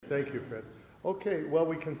Thank you, Fred. Okay, well,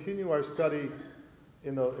 we continue our study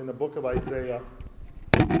in the book of Isaiah,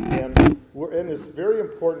 and we're in this very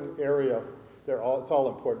important area. It's all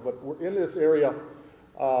important, but we're in this area,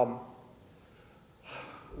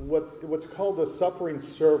 what's called the suffering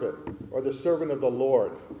servant, or the servant of the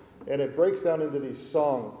Lord, and it breaks down into these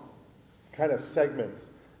song kind of segments,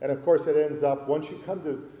 and of course it ends up, once you come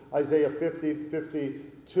to Isaiah 50,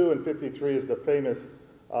 52, and 53 is the famous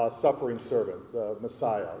suffering servant, the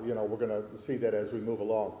Messiah. You know, we're going to see that as we move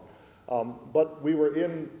along. But we were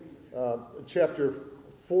in chapter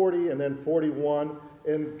 40 and then 41,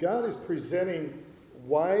 and God is presenting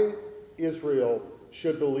why Israel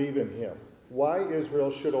should believe in him, why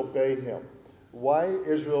Israel should obey him, why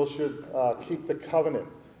Israel should keep the covenant.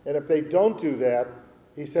 And if they don't do that,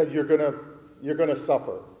 he said, you're going to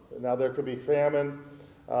suffer. Now, there could be famine,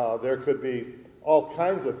 there could be all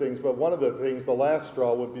kinds of things, but one of the things, the last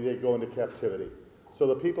straw, would be they go into captivity. So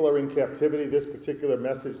the people are in captivity. This particular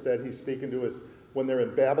message that he's speaking to is when they're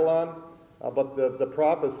in Babylon, but the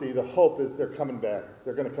prophecy, the hope is they're coming back.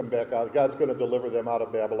 They're going to come back out. God's going to deliver them out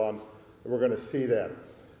of Babylon, and we're going to see that.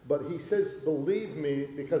 But he says, believe me,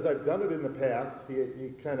 because I've done it in the past. He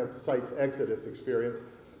kind of cites Exodus experience,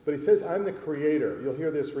 but he says, I'm the creator. You'll hear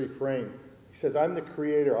this refrain. He says, I'm the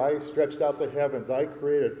creator. I stretched out the heavens. I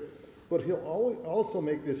created. But he'll also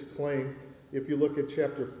make this claim, if you look at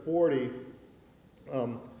chapter 40,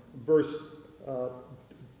 verse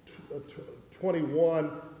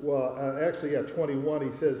 21,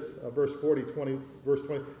 21, he says, verse 40, 20, verse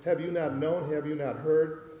 20, have you not known, have you not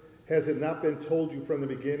heard? Has it not been told you from the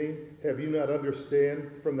beginning? Have you not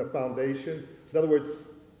understand from the foundation? In other words,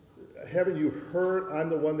 haven't you heard? I'm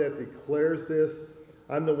the one that declares this.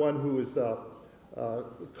 I'm the one who is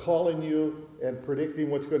calling you and predicting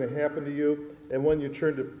what's going to happen to you. And when you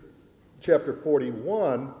turn to chapter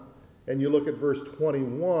 41 and you look at verse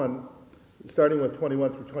 21, starting with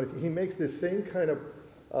 21 through 23, he makes this same kind of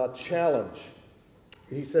challenge.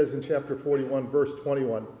 He says in chapter 41, verse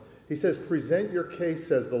 21, he says, present your case,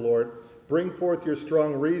 says the Lord. Bring forth your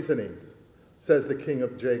strong reasonings, says the King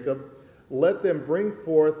of Jacob. Let them bring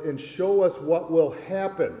forth and show us what will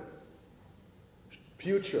happen.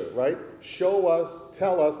 Future, right? Show us,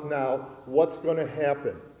 tell us now what's going to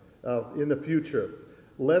happen in the future.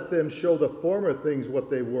 Let them show the former things what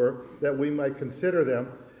they were, that we might consider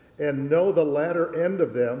them, and know the latter end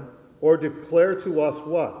of them, or declare to us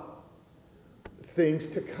what? Things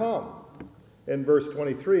to come. In verse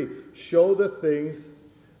 23, show the things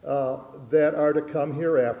that are to come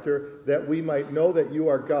hereafter, that we might know that you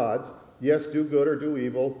are gods. Yes, do good or do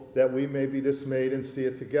evil, that we may be dismayed and see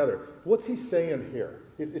it together. What's he saying here?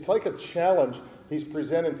 It's like a challenge he's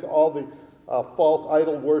presenting to all the false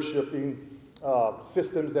idol worshiping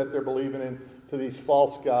systems that they're believing in, to these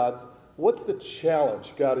false gods. What's the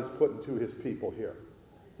challenge God is putting to his people here?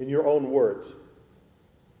 In your own words.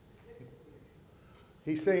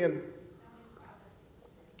 He's saying,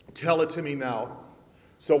 tell it to me now,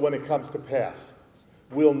 so when it comes to pass,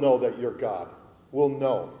 we'll know that you're God. We'll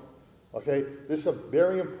know. Okay? This is a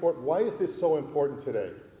very important. Why is this so important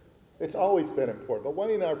today? It's always been important, but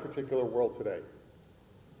why in our particular world today?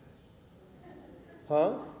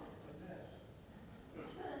 Huh?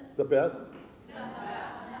 The best?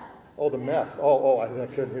 Oh, the mess. Oh, I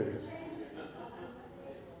couldn't hear you.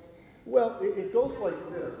 Well, it goes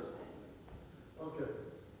like this. Okay.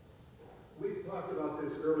 We talked about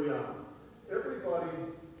this early on. Everybody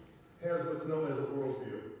has what's known as a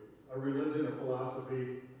worldview, a religion, a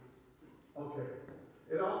philosophy. Okay.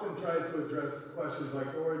 It often tries to address questions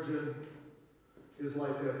like origin, is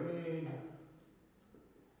life have meaning,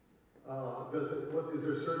 is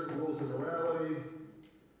there certain rules of morality,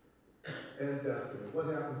 and destiny. What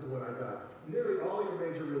happens when I die? Nearly all your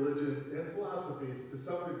major religions and philosophies, to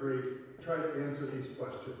some degree, try to answer these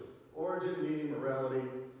questions. Origin, meaning, morality,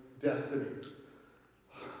 destiny.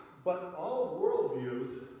 But all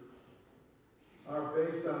worldviews are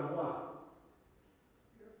based on what?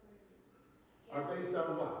 Are based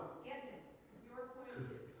on what? Yes, your point of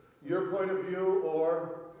view. Your point of view,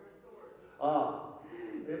 or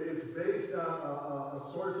it's based on a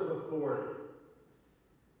source of authority.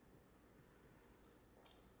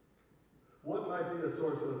 What might be a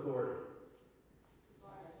source of authority?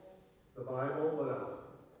 The Bible. What else?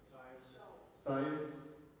 Science.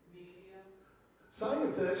 Media.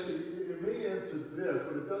 Science actually, it may answer this,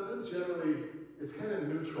 but it doesn't generally. It's kind of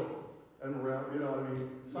neutral. And around,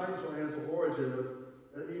 science will answer origin,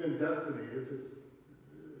 but even destiny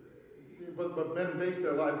but men base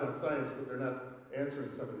their lives on science, but they're not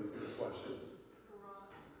answering some of these good questions.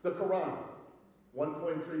 The Quran.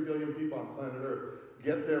 1.3 billion people on planet Earth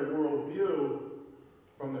get their worldview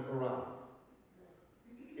from the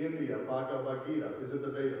India, Bhagavad Gita. Is it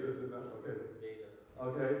the Vedas? Is it not? Okay. Vedas.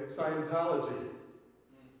 Okay. Scientology.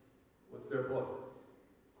 What's their book?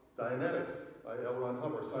 Dianetics by L. Ron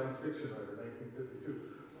Hubbard, science fiction writer, 1952.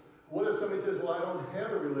 What if somebody says, well, I don't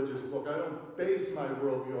have a religious book. I don't base my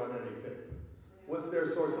worldview on anything. What's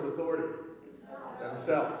their source of authority?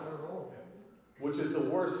 Themselves. Which is the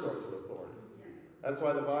worst source of authority. That's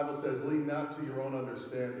why the Bible says, lean not to your own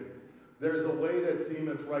understanding. There's a way that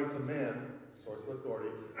seemeth right to man, source of authority,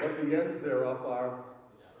 but the ends thereof are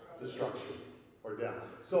destruction or death.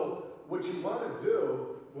 So what you want to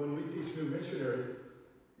do when we teach new missionaries,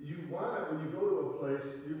 you want to, when you go to a place,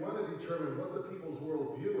 you want to determine what the people's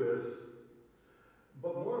worldview is,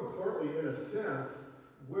 but more importantly, in a sense,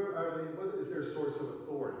 where are they, what is their source of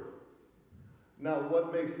authority? Now,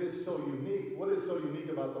 what makes this so unique? What is so unique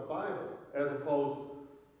about the Bible, as opposed,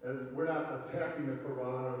 and we're not attacking the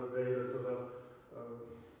Quran or the Vedas or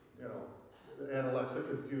the Analects of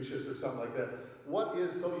Confucius or something like that. What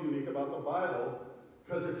is so unique about the Bible?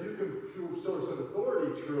 Because if you can prove source of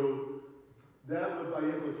authority true, that would, by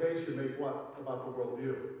implication, make what about the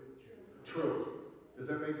worldview? True. Does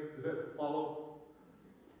that follow?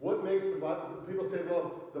 What makes the Bible? People say,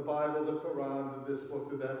 well, the Bible, the Quran, this book,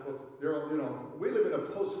 that book. We live in a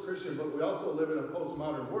post-Christian, but we also live in a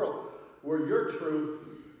postmodern world where your truth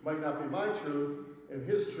might not be my truth, and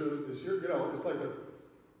his truth is your. It's like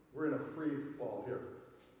we're in a free fall here.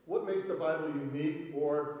 What makes the Bible unique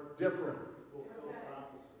or different?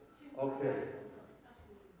 Okay.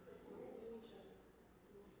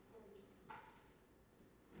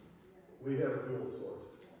 We have a dual source.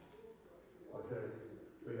 Okay.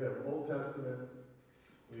 We have Old Testament,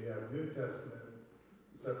 we have New Testament,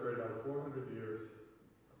 separated by 400 years,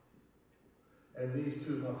 and these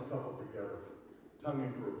two must couple together, tongue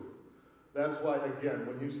and groove. That's why, again,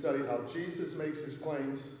 when you study how Jesus makes his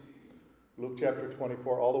claims, Luke chapter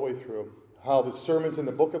 24 all the way through, how the sermons in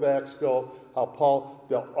the book of Acts go, how Paul,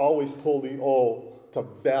 they'll always pull the Old to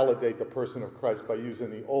validate the person of Christ by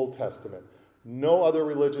using the Old Testament. No other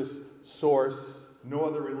religious source, no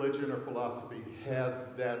other religion or philosophy has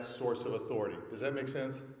that source of authority. Does that make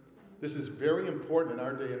sense? This is very important in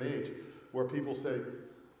our day and age where people say,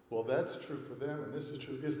 well, that's true for them and this is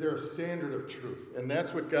true. Is there a standard of truth? And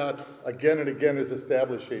that's what God again and again is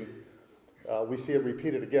establishing. We see it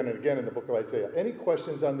repeated again and again in the book of Isaiah. Any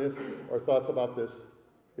questions on this or thoughts about this?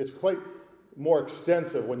 It's quite more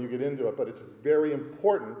extensive when you get into it, but it's very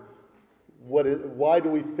important. Why do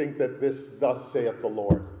we think that this thus saith the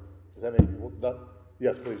Lord? Does that make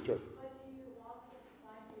yes, please, Joyce. But do you also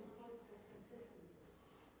find in books of consistency?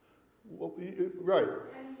 Well, right.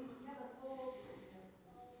 I mean, you have a whole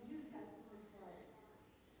New Testament, but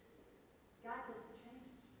God doesn't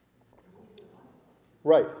change. Neither one of them.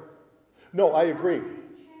 Right. No, I agree.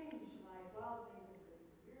 Things change, like, well, maybe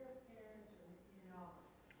the Europeans,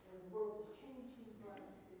 or the world is changing, but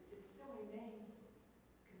it still remains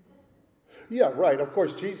consistent. Yeah, right. Of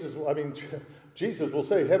course, Jesus will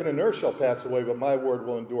say, heaven and earth shall pass away, but my word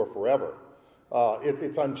will endure forever.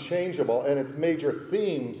 It's unchangeable, and its major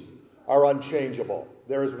themes are unchangeable.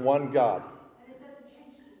 There is one God. And it doesn't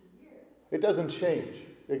change through years. It doesn't change.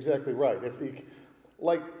 Exactly right.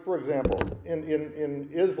 Like, for example, in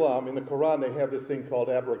Islam, in the Quran, they have this thing called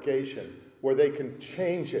abrogation, where they can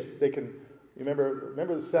change it.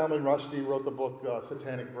 Remember Salman Rushdie wrote the book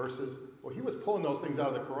Satanic Verses? Well, he was pulling those things out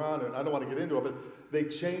of the Quran, and I don't want to get into it, but they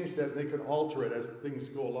changed that. They can alter it as things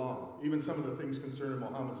go along. Even some of the things concerning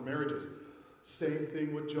Muhammad's marriages. Same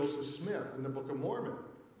thing with Joseph Smith in the Book of Mormon.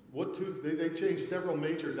 They changed several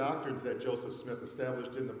major doctrines that Joseph Smith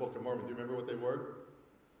established in the Book of Mormon. Do you remember what they were?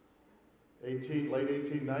 Late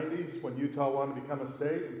 1890s, when Utah wanted to become a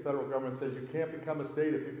state, the federal government says you can't become a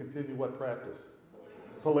state if you continue what practice?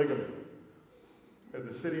 Polygamy. And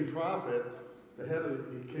the sitting prophet,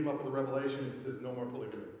 he came up with a revelation. He says no more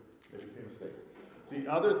polygamy. They became a state.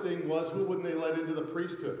 The other thing was, who wouldn't they let into the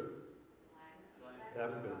priesthood?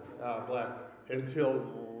 African, black. Until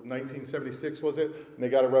 1976, was it? And they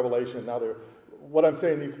got a revelation. Now what I'm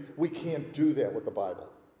saying, we can't do that with the Bible.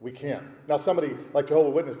 We can't. Now somebody like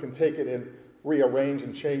Jehovah's Witness can take it and rearrange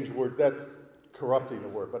and change words. That's corrupting the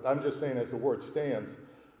word. But I'm just saying, as the word stands,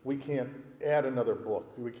 we can't add another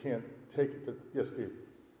book. We can't take it to, yes, Steve.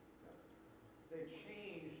 They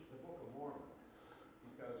changed the Book of Mormon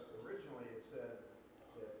because originally it said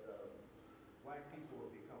that black people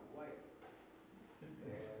would become white. And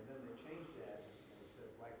then they changed that and it said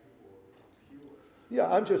black people would become pure.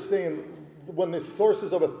 Yeah, I'm just saying, when the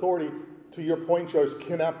sources of authority, to your point, Joyce,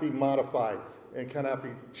 cannot be modified and cannot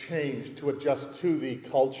be changed to adjust to the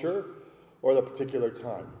culture or the particular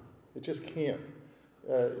time. It just can't.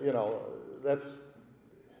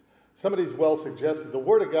 Somebody's well suggested, the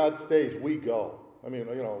Word of God stays, we go. I mean,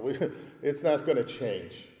 it's not going to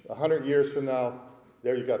change. 100 years from now,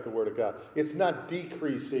 there you got the Word of God. It's not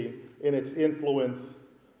decreasing in its influence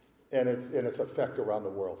and its effect around the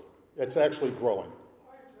world. It's actually growing.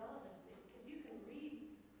 Or its relevancy, because you can read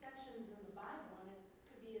sections in the Bible and it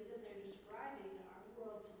could be as if they're describing our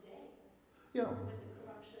world today. Yeah. With the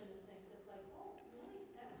corruption and things, it's like, oh, really?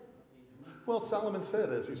 That was. Well, Solomon said,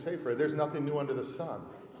 as you say, Fred, there's nothing new under the sun.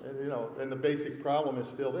 And the basic problem is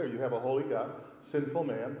still there. You have a holy God, sinful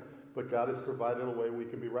man, but God has provided a way we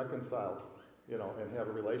can be reconciled, and have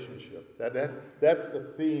a relationship. That's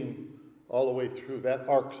the theme all the way through. That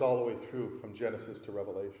arcs all the way through from Genesis to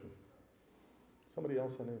Revelation. Somebody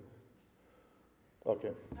else on it? Okay.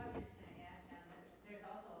 I was just going to add, John, that there's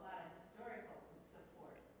also a lot of historical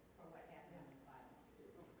support for what happened in the Bible.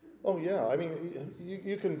 Oh, yeah. I mean,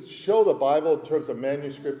 you can show the Bible in terms of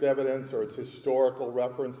manuscript evidence or its historical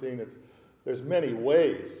referencing. There's many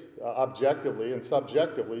ways, objectively and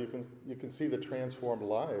subjectively, you can see the transformed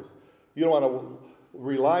lives. You don't want to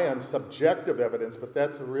rely on subjective evidence, but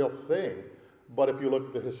that's a real thing. But if you look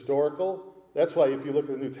at the historical, that's why if you look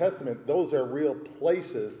at the New Testament, those are real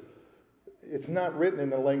places. It's not written in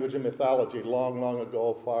the language of mythology, long, long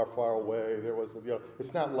ago, far, far away. There was,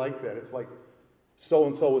 it's not like that. It's like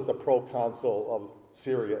so-and-so was the proconsul of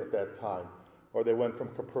Syria at that time. Or they went from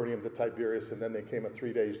Capernaum to Tiberias, and then they came a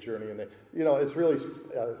 3 days journey. And it's really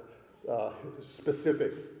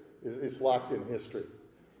specific. It's locked in history.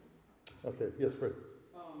 Okay, yes, Fred.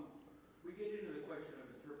 We get into the question of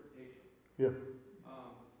interpretation. Yeah.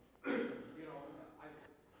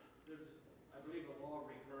 I believe a law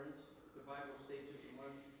of recurrence. The Bible states it in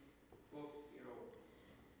one book,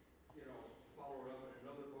 follow it up in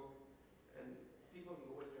another book, and people can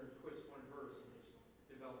go in there and twist one verse and just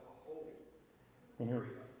develop a whole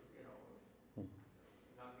area,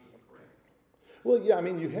 not being correct. Well, yeah, I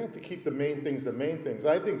mean, you have to keep the main things the main things.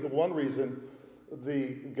 I think the one reason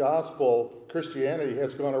the gospel, Christianity,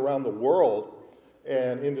 has gone around the world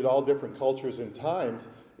and into all different cultures and times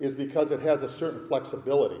is because it has a certain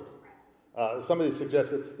flexibility. Somebody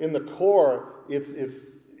suggested in the core, it's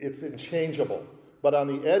unchangeable, but on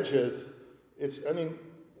the edges,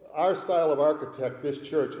 our style of architect, this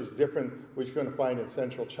church, is different. What you're going to find in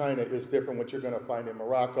central China is different. What you're going to find in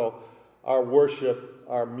Morocco. Our worship,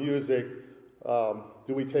 our music.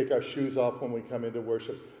 Do we take our shoes off when we come into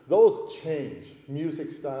worship? Those change.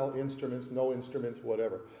 Music style, instruments, no instruments,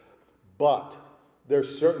 whatever. But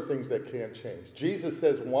there's certain things that can't change. Jesus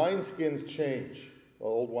says wineskins change.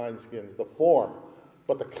 Old wineskins, the form.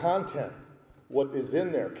 But the content, what is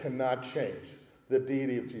in there, cannot change. The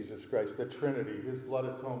deity of Jesus Christ, the Trinity, his blood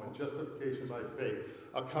atonement, justification by faith,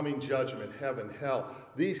 a coming judgment, heaven, hell.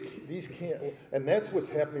 These can't, and that's what's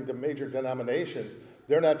happening to major denominations.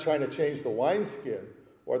 They're not trying to change the wineskin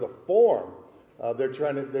or the form. They're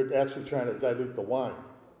actually trying to dilute the wine.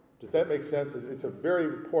 Does that make sense? It's a very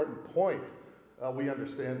important point. We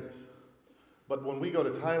understand this. But when we go to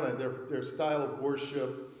Thailand, their style of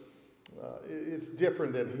worship, it's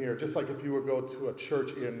different than here. Just like if you were to go to a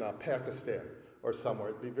church in Pakistan or somewhere,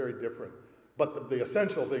 it'd be very different. But the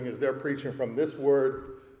essential thing is they're preaching from this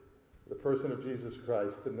word, the person of Jesus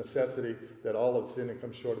Christ, the necessity that all have sinned and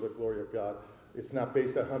come short of the glory of God. It's not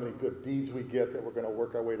based on how many good deeds we get that we're going to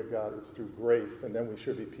work our way to God. It's through grace, and then we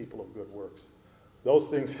should be people of good works. Those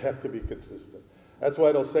things have to be consistent. That's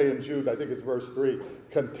why it'll say in Jude, I think it's verse 3,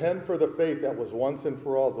 contend for the faith that was once and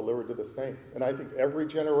for all delivered to the saints. And I think every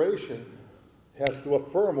generation has to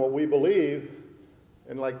affirm what we believe.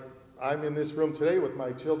 And like I'm in this room today with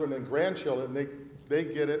my children and grandchildren, they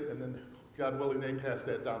get it, and then God willing, they pass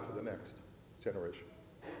that down to the next generation.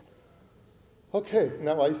 Okay,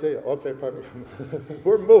 now Isaiah. Okay, pardon me.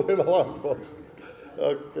 We're moving along, folks.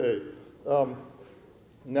 Okay.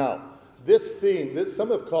 Now, this theme,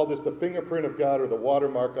 some have called this the fingerprint of God or the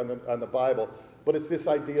watermark on the Bible, but it's this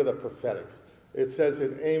idea of the prophetic. It says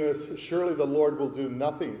in Amos, surely the Lord will do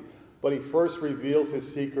nothing, but he first reveals his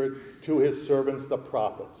secret to his servants, the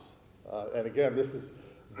prophets. And again, this is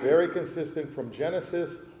very consistent from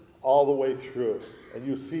Genesis all the way through. And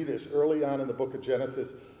you see this early on in the book of Genesis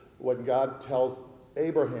when God tells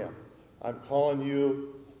Abraham, I'm calling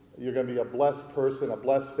you, you're going to be a blessed person, a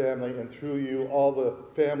blessed family, and through you all the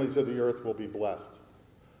families of the earth will be blessed.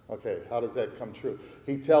 Okay, how does that come true?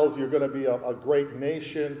 He tells you're going to be a great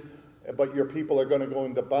nation, but your people are going to go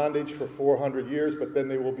into bondage for 400 years, but then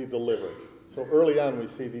they will be delivered. So early on we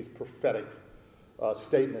see these prophetic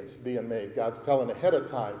statements being made. God's telling ahead of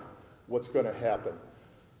time what's going to happen.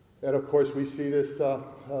 And of course we see this,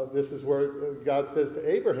 this is where God says to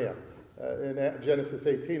Abraham, In Genesis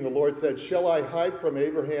 18, the Lord said, "Shall I hide from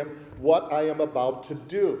Abraham what I am about to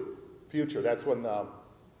do?" Future. That's when the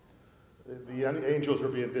angels were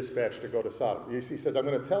being dispatched to go to Sodom. He says, "I'm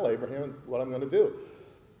going to tell Abraham what I'm going to do."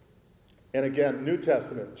 And again, New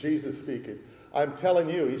Testament, Jesus speaking. "I'm telling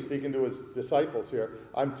you," he's speaking to his disciples here,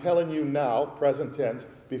 "I'm telling you now, present tense,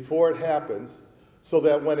 before it happens, so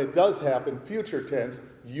that when it does happen, future tense,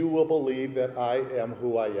 you will believe that I am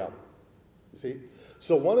who I am." You see?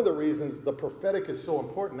 So one of the reasons the prophetic is so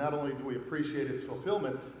important, not only do we appreciate its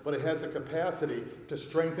fulfillment, but it has a capacity to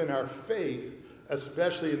strengthen our faith,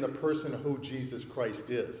 especially in the person of who Jesus Christ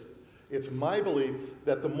is. It's my belief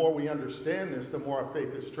that the more we understand this, the more our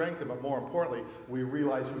faith is strengthened, but more importantly, we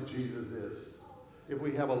realize who Jesus is. If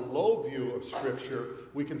we have a low view of Scripture,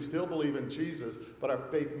 we can still believe in Jesus, but our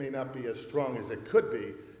faith may not be as strong as it could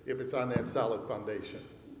be if it's on that solid foundation.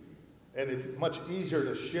 And it's much easier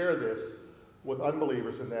to share this with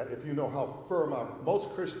unbelievers in that if you know how firm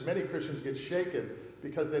many Christians get shaken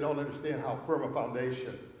because they don't understand how firm a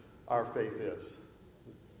foundation our faith is.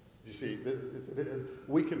 You see,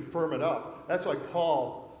 we can firm it up. That's why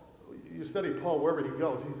Paul, you study Paul wherever he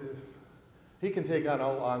goes, he can take on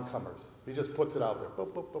all oncomers. He just puts it out there.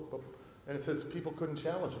 Boop, boop, boop, boop. And it says people couldn't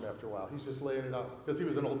challenge him after a while. He's just laying it out because he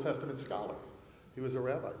was an Old Testament scholar. He was a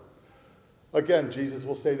rabbi. Again, Jesus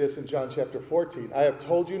will say this in John chapter 14. "I have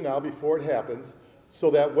told you now before it happens,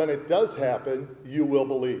 so that when it does happen, you will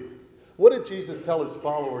believe." What did Jesus tell his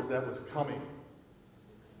followers that was coming?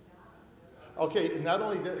 Okay, not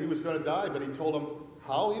only that he was going to die, but he told them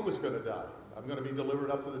how he was going to die. "I'm going to be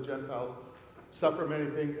delivered up to the Gentiles, suffer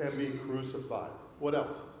many things, and be crucified." What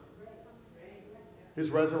else?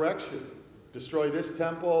 His resurrection. "Destroy this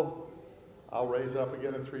temple, I'll raise up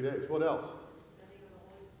again in 3 days." What else?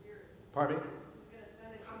 Pardon me?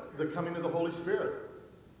 The coming of the Holy Spirit.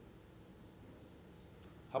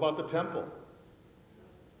 How about the temple?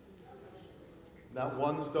 "Not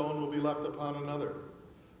one stone will be left upon another."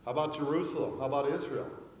 How about Jerusalem? How about Israel?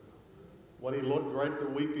 When he looked right the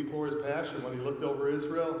week before his passion, when he looked over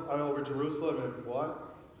over Jerusalem, and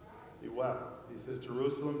what? He wept. He says,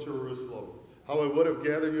 "Jerusalem, Jerusalem, how I would have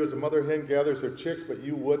gathered you as a mother hen gathers her chicks, but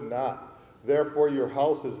you would not. Therefore your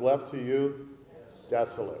house is left to you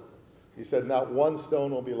desolate." He said, "Not one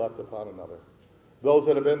stone will be left upon another." Those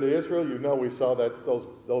that have been to Israel, you know we saw that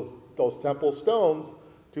those temple stones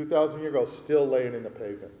 2,000 years ago still laying in the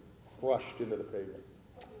pavement, crushed into the pavement.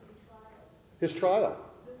 His trial. Not only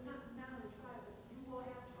trial, but you will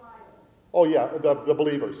have trials. Oh yeah, the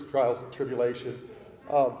believers, trials and tribulation.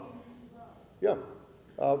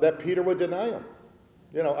 That Peter would deny him.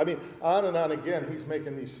 On and on again, he's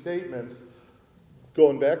making these statements,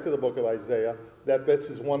 going back to the book of Isaiah, that this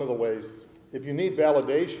is one of the ways. If you need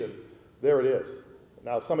validation, there it is.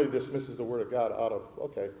 Now, if somebody dismisses the Word of God out of,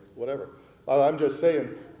 okay, whatever. I'm just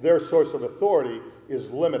saying their source of authority is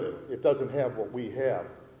limited. It doesn't have what we have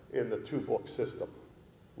in the two-book system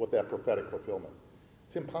with that prophetic fulfillment.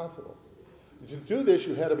 It's impossible. To do this,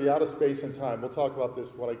 you had to be out of space and time. We'll talk about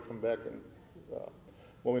this when I come back and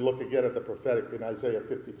when we look again at the prophetic in Isaiah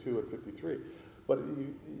 52 and 53. But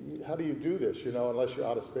how do you do this, unless you're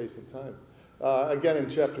out of space and time? Again, in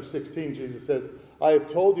chapter 16, Jesus says, "I have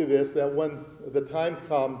told you this, that when the time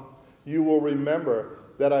comes, you will remember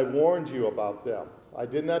that I warned you about them. I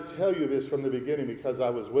did not tell you this from the beginning because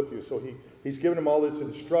I was with you." So he's given them all this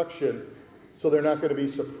instruction so they're not going to be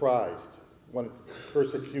surprised when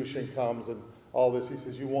persecution comes and all this. He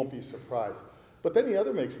says, you won't be surprised. But then he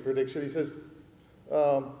makes a prediction. He says,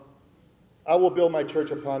 "I will build my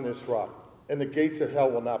church upon this rock, and the gates of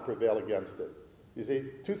hell will not prevail against it." You see,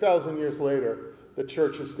 2,000 years later, the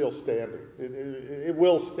church is still standing. It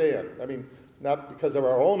will stand. Not because of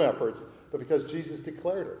our own efforts, but because Jesus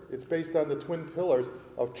declared it. It's based on the twin pillars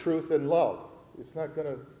of truth and love. It's not going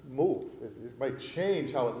to move. It might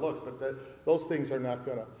change how it looks, but those things are not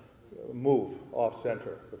going to move off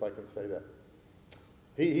center, if I can say that.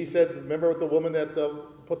 He said, remember with the woman that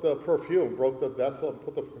put the perfume, broke the vessel, and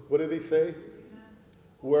what did he say?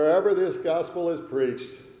 "Wherever this gospel is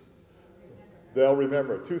preached, they'll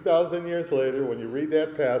remember." 2,000 years later, when you read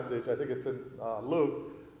that passage, I think it's in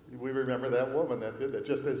Luke, we remember that woman that did that,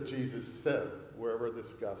 just as Jesus said, wherever this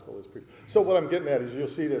gospel is preached. So what I'm getting at is you'll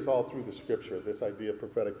see this all through the Scripture, this idea of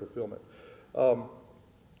prophetic fulfillment.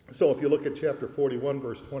 So if you look at chapter 41,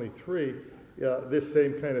 verse 23, this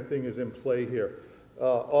same kind of thing is in play here.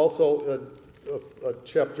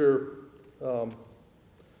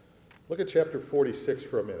 Look at chapter 46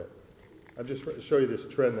 for a minute. I'm just going to show you this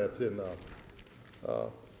trend that's in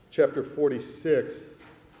chapter 46,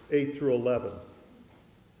 8 through 11.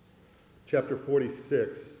 Chapter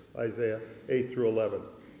 46, Isaiah, 8 through 11.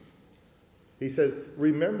 He says,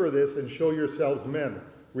 remember this and show yourselves men.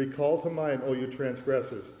 Recall to mind, O you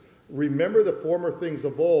transgressors. Remember the former things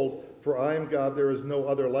of old, for I am God, there is no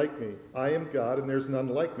other like me. I am God, and there's none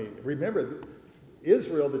like me. Remember,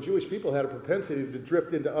 Israel, the Jewish people, had a propensity to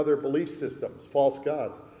drift into other belief systems, false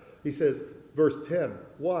gods. He says, verse 10,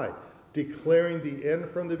 why? Declaring the end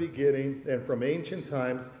from the beginning and from ancient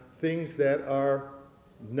times, things that are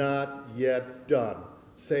not yet done,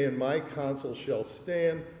 saying, my counsel shall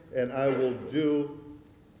stand, and I will do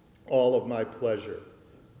all of my pleasure.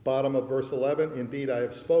 Bottom of verse 11, indeed I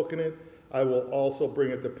have spoken it, I will also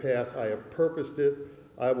bring it to pass, I have purposed it,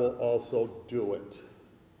 I will also do it.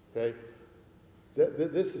 Okay?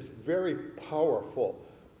 This is very powerful.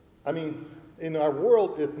 I mean, in our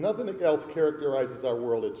world, if nothing else characterizes our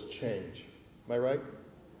world, it's change. Am I right?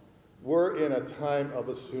 We're in a time of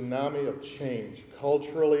a tsunami of change,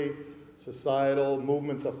 culturally, societal,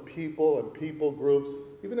 movements of people and people groups,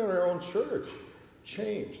 even in our own church.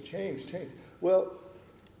 Change. Well,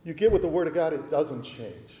 you get with the Word of God, it doesn't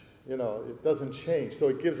change. It doesn't change. So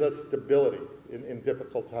it gives us stability in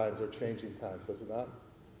difficult times or changing times, does it not?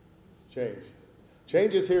 Change.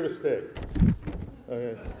 Change is here to stay.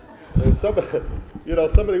 Okay.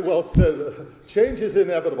 Somebody well said, change is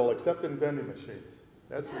inevitable except in vending machines.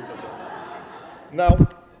 That's what we do. Now,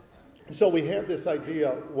 so we have this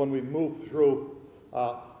idea when we move through,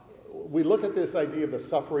 we look at this idea of the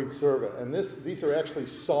suffering servant, and these are actually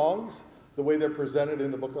songs, the way they're presented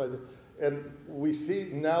in the book, and we see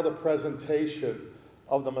now the presentation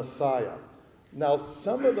of the Messiah. Now,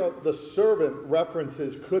 some of the servant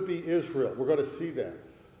references could be Israel. We're going to see that.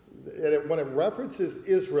 And when it references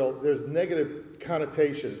Israel, there's negative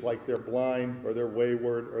connotations, like they're blind, or they're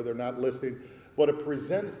wayward, or they're not listening. But it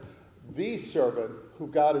presents the servant who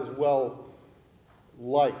God is well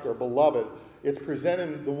liked or beloved. It's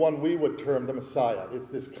presenting the one we would term the Messiah. It's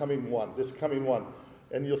this coming one.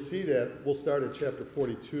 And you'll see that. We'll start at chapter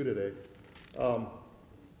 42 today.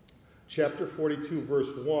 Chapter 42, verse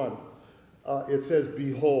 1, it says,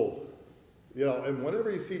 behold. And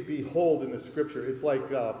whenever you see behold in the scripture, it's like,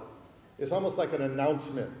 it's almost like an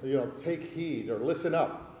announcement. Take heed or listen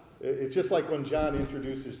up. It's just like when John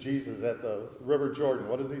introduces Jesus at the River Jordan.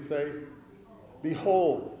 What does he say?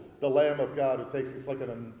 Behold, the Lamb of God who takes, it's like a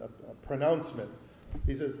pronouncement.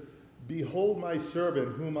 He says, behold my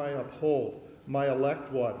servant whom I uphold, my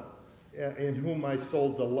elect one, in whom my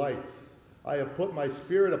soul delights. I have put my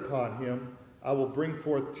spirit upon him. I will bring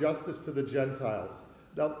forth justice to the Gentiles.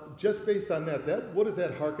 Now, just based on that, what does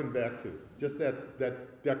that hearken back to? Just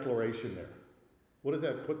that declaration there. What does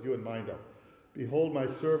that put you in mind of? Behold my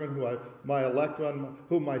servant, my elect one,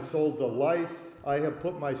 whom my soul delights. I have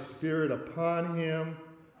put my spirit upon him.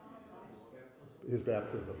 His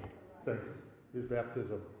baptism. Thanks. His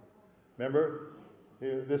baptism. Remember?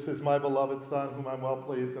 This is my beloved Son, whom I'm well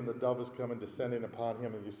pleased, and the dove is coming, descending upon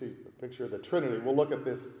him. And you see the picture of the Trinity. We'll look at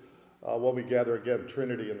this when we gather again,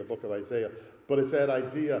 Trinity in the book of Isaiah. But it's that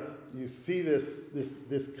idea, you see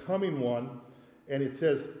this coming one, and it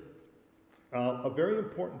says, a very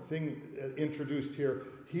important thing introduced here,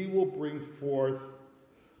 he will bring forth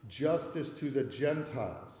justice to the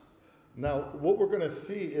Gentiles. Now, what we're going to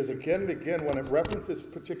see is again and again, when it references this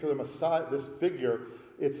particular Messiah, this figure,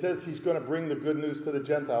 it says he's going to bring the good news to the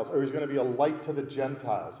Gentiles, or he's going to be a light to the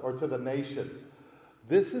Gentiles, or to the nations.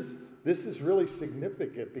 This is really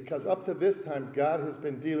significant, because up to this time, God has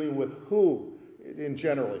been dealing with who in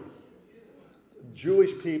generally?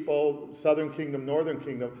 Jewish people, southern kingdom, northern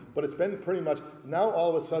kingdom, but it's been pretty much, now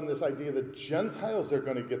all of a sudden this idea that Gentiles are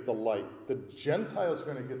going to get the light, the Gentiles are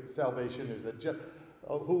going to get salvation news.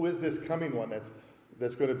 Who is this coming one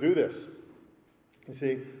that's going to do this? You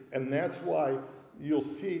see, and that's why you'll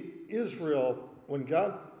see Israel, when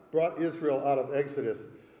God brought Israel out of Exodus,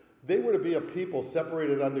 they were to be a people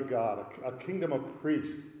separated unto God, a kingdom of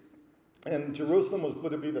priests. And Jerusalem was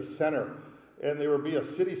going to be the center. And there would be a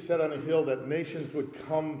city set on a hill that nations would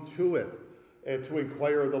come to it and to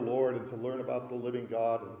inquire of the Lord and to learn about the living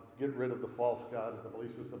God and get rid of the false God and the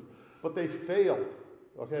belief systems. But they failed,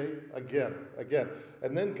 okay, again.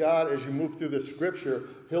 And then God, as you move through the scripture,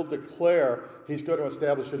 he'll declare he's going to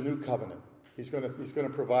establish a new covenant. He's going to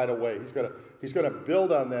provide a way. He's going to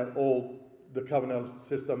build on the covenant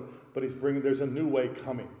system, but there's a new way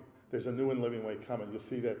coming. There's a new and living way coming. You'll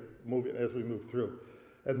see that moving as we move through.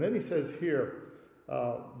 And then he says here,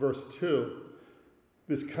 verse 2,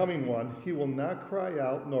 this coming one, he will not cry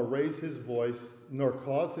out, nor raise his voice, nor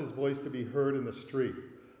cause his voice to be heard in the street.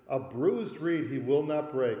 A bruised reed he will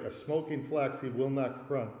not break, a smoking flax he will not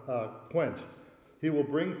quench. He will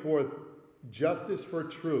bring forth justice for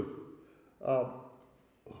truth.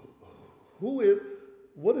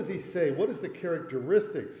 what does he say? What is the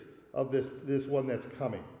characteristics of this one that's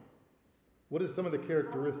coming? What is some of the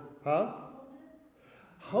characteristics? Huh?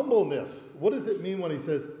 Humbleness. What does it mean when he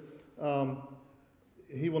says,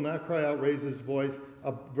 he will not cry out, raise his voice?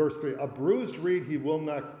 Verse 3, a bruised reed he will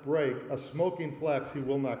not break, a smoking flax he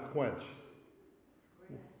will not quench.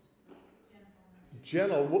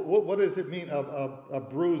 Gentle. What does it mean, a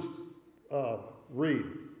bruised reed?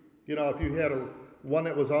 You know, if you had one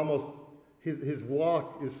that was almost, his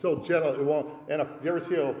walk is so gentle, it won't, and if you ever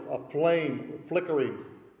see a flame flickering,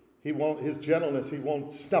 his gentleness, he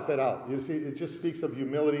won't snuff it out. You see, it just speaks of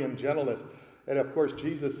humility and gentleness. And of course,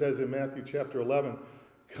 Jesus says in Matthew chapter 11,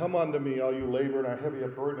 come unto me, all you labor and are heavy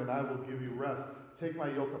of burden, and I will give you rest. Take my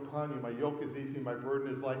yoke upon you. My yoke is easy, my burden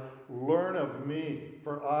is light. Learn of me,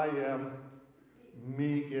 for I am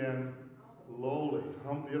meek and lowly.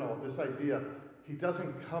 You know, this idea, he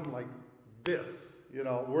doesn't come like this. You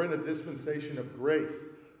know, we're in a dispensation of grace.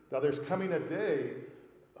 Now, there's coming a day,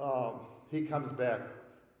 he comes back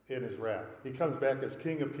in his wrath. He comes back as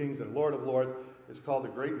King of Kings and Lord of Lords. It's called the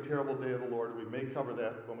great and terrible day of the Lord. We may cover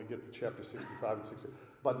that when we get to chapter 65 and 60.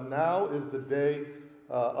 But now is the day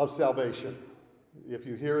of salvation. If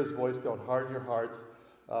you hear his voice, don't harden your hearts.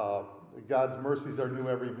 God's mercies are new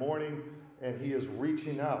every morning, and he is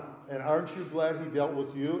reaching out. And aren't you glad he dealt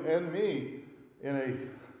with you and me in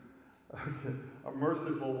a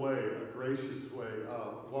merciful way, a gracious way,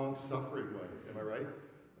 a long-suffering way? Am I right?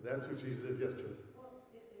 That's what Jesus is. Yes, Truth. Well,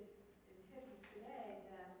 it hit me today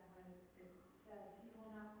that when it says he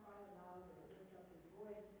will not cry aloud or lift up his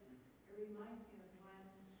voice, it reminds me of when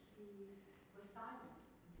he was silent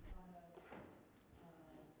on at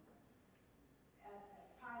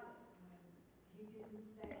Pilate, when he didn't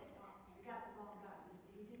say, oh, you got the wrong guy.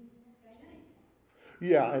 He didn't say anything.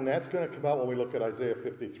 Yeah, and that's going to come out when we look at Isaiah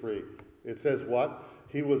 53. It says what?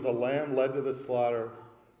 He was a lamb led to the slaughter,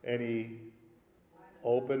 and he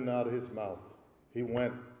opened not his mouth. He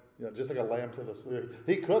went, you know, just like a lamb to the slaughter.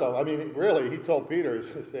 He could have. I mean, really, he told Peter,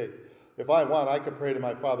 he said, if I want, I could pray to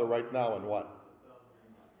my Father right now and what?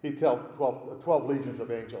 He'd tell 12 legions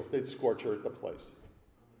of angels. They'd scorch earth the place.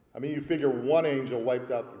 I mean, you figure one angel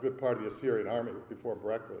wiped out the good part of the Assyrian army before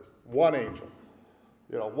breakfast. One angel.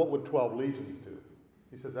 You know, what would 12 legions do?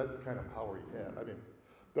 He says that's the kind of power he had. I mean,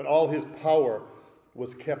 but all his power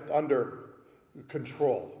was kept under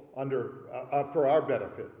control, for our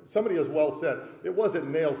benefit. Somebody has well said, it wasn't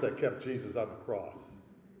nails that kept Jesus on the cross.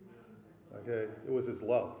 Okay? It was his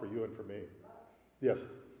love for you and for me. Yes?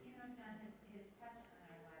 You know, John, his touch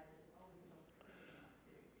on our lives is always so personal,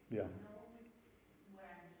 too. Yeah. He knows where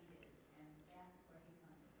our need is, and that's where he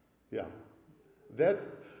comes. Yeah.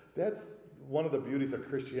 That's one of the beauties of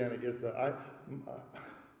Christianity is that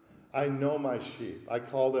I know my sheep. I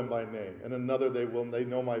call them by name. And another they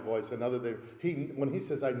know my voice. Another when he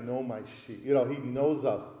says, I know my sheep, you know, he knows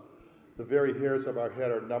us. The very hairs of our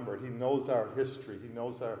head are numbered. He knows our history. He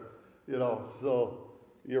knows our, you know, so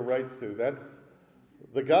you're right, Sue. That's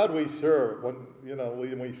the God we serve. When, you know,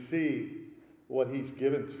 when we see what he's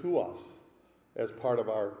given to us as part of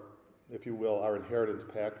our, if you will, our inheritance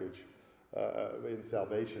package in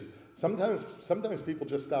salvation. Sometimes people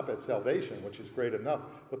just stop at salvation, which is great enough,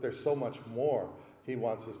 but there's so much more. He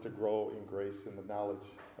wants us to grow in grace and the knowledge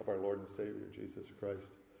of our Lord and Savior, Jesus Christ.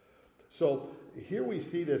 So here we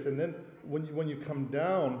see this, and then when you come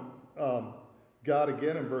down, God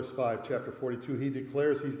again in verse 5, chapter 42, he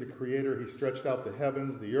declares he's the creator. He stretched out the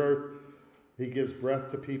heavens, the earth. He gives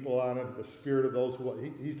breath to people on it, the spirit of those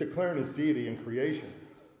who... He's declaring his deity in creation.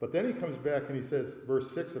 But then he comes back and he says, verse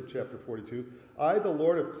 6 of chapter 42, I, the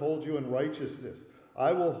Lord, have called you in righteousness.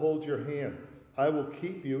 I will hold your hand. I will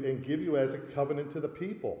keep you and give you as a covenant to the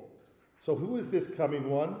people. So who is this coming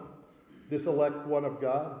one? This elect one of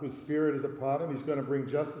God, whose spirit is upon him. He's going to bring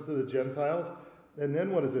justice to the Gentiles. And then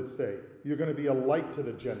what does it say? You're going to be a light to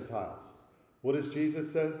the Gentiles. What does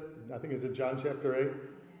Jesus say? I think it's in John chapter 8.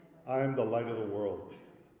 I am the light of the world.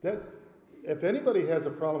 If anybody has a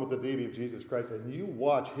problem with the deity of Jesus Christ and you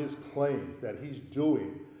watch his claims that he's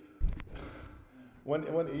doing, when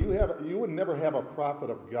you would never have a prophet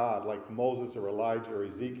of God like Moses or Elijah or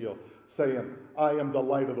Ezekiel saying, I am the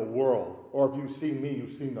light of the world, or if you've seen me,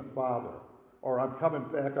 you've seen the Father, or I'm coming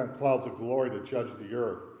back on clouds of glory to judge the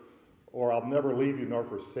earth, or I'll never leave you nor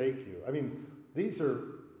forsake you. I mean, these are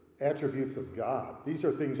attributes of God. These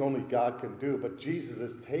are things only God can do, but Jesus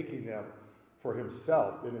is taking them for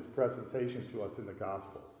himself in his presentation to us in the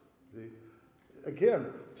gospel. See? Again,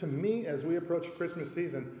 to me, as we approach Christmas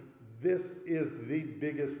season, this is the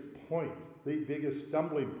biggest point, the biggest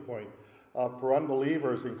stumbling point for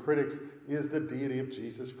unbelievers and critics is the deity of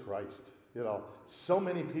Jesus Christ. You know, so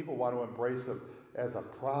many people want to embrace him as a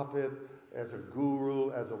prophet, as a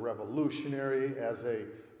guru, as a revolutionary, as a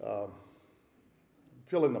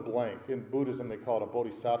fill in the blank. In Buddhism, they call it a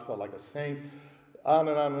bodhisattva, like a saint, on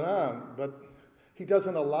and on and on. But he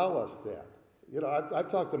doesn't allow us that. You know, I've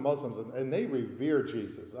talked to Muslims, and they revere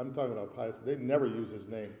Jesus. I'm talking about pious. They never use his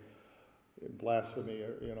name in blasphemy,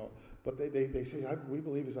 or, you know. But they say, we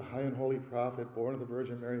believe he's a high and holy prophet, born of the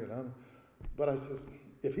Virgin Mary. And on. But I says,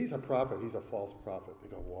 if he's a prophet, he's a false prophet. They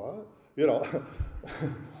go, what? You know,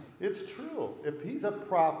 it's true. If he's a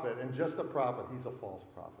prophet and just a prophet, he's a false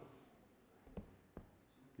prophet.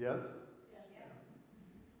 Yes?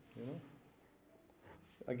 You know?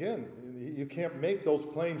 Again, you can't make those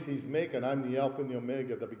claims he's making. I'm the Alpha and the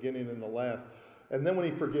Omega, the beginning and the last. And then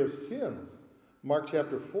when he forgives sins, Mark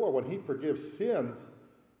chapter 4, when he forgives sins,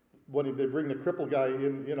 when they bring the crippled guy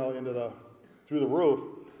in, you know, through the roof,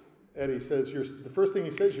 and he says, the first thing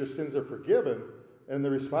he says, your sins are forgiven. And the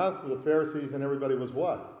response to the Pharisees and everybody was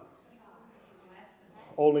what?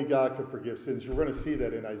 Only God can forgive sins. You're going to see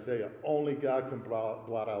that in Isaiah. Only God can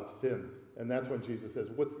blot out sins. And that's when Jesus says,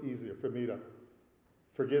 what's easier for me to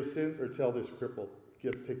forgive sins or tell this cripple,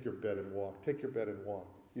 take your bed and walk. Take your bed and walk.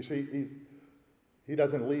 You see, he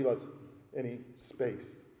doesn't leave us any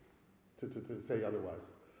space to say otherwise.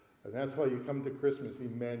 And that's why you come to Christmas,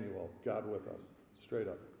 Emmanuel, God with us, straight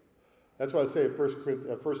up. That's why I say in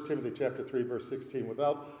 1 Timothy chapter 3, verse 16,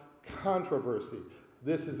 without controversy,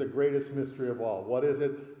 this is the greatest mystery of all. What is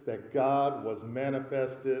it? That God was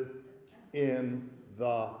manifested in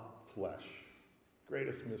the flesh.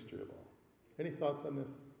 Greatest mystery of all. Any thoughts on this?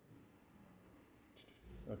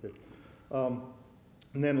 Okay.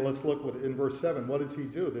 And then let's look in verse 7. What does he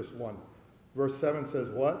do, this one? Verse 7 says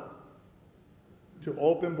what? To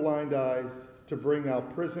open blind eyes, to bring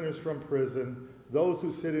out prisoners from prison, those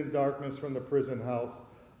who sit in darkness from the prison house.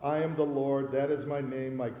 I am the Lord, that is my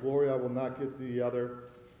name. My glory I will not give to the other,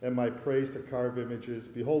 and my praise to carved images.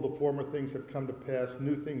 Behold, the former things have come to pass,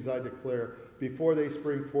 new things I declare. Before they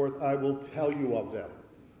spring forth, I will tell you of them.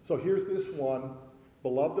 So here's this one,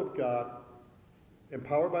 beloved of God,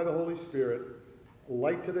 empowered by the Holy Spirit,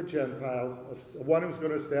 light to the Gentiles, one who's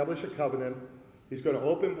going to establish a covenant. He's going to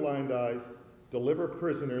open blind eyes, deliver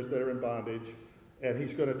prisoners that are in bondage, and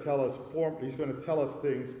he's going to tell us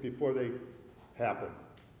things before they happen.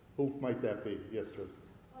 Who might that be? Yes, Joyce.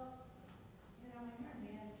 Well, you know, when you're in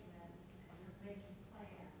management and you're making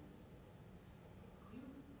plans, if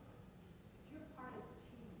you're part of the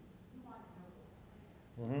team, you want to know those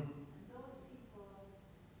plans. Mm-hmm. And those people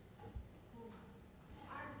who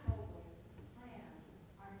aren't told those plans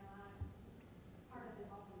are not part of the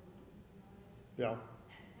upper group, you know what I mean? Yeah.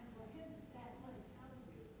 And for him to stand and tell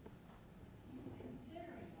you, he's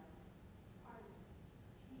considering us part of his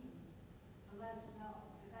team to let us know.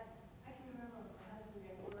 Because I can remember my husband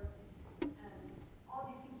at work and all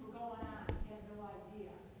these things were going on, he had no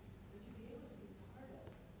idea. But to be able to be part of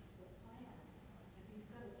the plan, if he's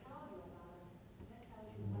going to tell you about it, that tells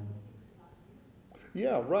you what he thinks about you.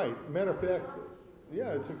 Yeah, right. Matter of fact,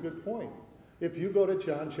 yeah, it's a good point. If you go to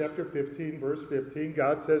John chapter 15, verse 15,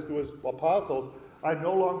 God says to his apostles, I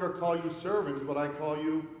no longer call you servants, but I call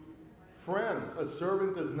you friends. A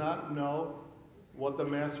servant does not know what the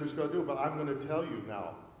master's going to do, but I'm going to tell you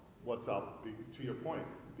now what's up, to your point,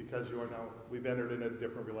 because we've entered in a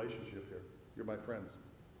different relationship here. You're my friends.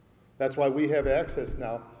 That's why we have access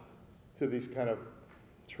now to these kind of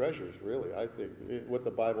treasures, really. I think what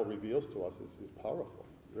the Bible reveals to us is powerful,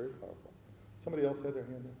 very powerful. Somebody else had their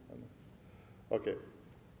hand up? Okay.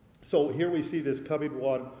 So here we see this coming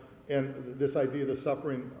one and this idea of the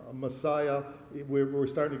suffering Messiah. We're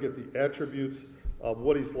starting to get the attributes of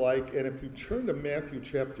what he's like. And if you turn to Matthew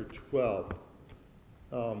chapter 12,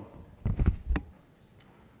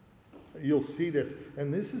 you'll see this.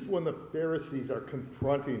 And this is when the Pharisees are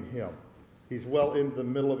confronting him. He's well into the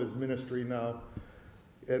middle of his ministry now.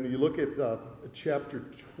 And you look at chapter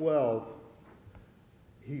 12,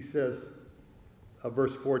 he says,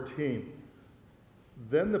 verse 14,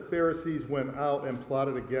 then the Pharisees went out and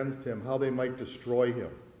plotted against him, how they might destroy him.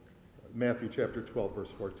 Matthew chapter 12, verse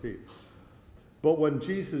 14. But when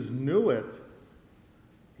Jesus knew it,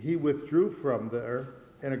 he withdrew from there,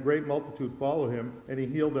 and a great multitude followed him, and he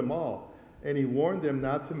healed them all. And he warned them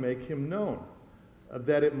not to make him known,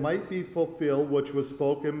 that it might be fulfilled which was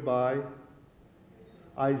spoken by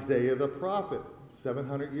Isaiah the prophet,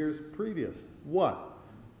 700 years previous. What?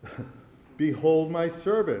 Behold my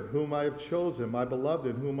servant, whom I have chosen, my beloved,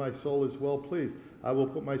 in whom my soul is well pleased. I will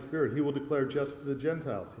put my spirit. He will declare justice to the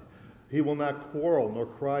Gentiles. He will not quarrel, nor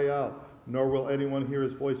cry out, nor will anyone hear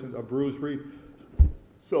his voice in a bruised reed.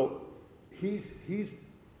 So these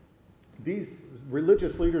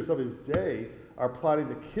religious leaders of his day are plotting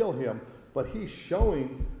to kill him, but he's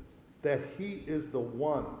showing that he is the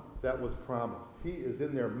one that was promised. He is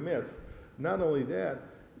in their midst. Not only that,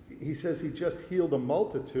 he says he just healed the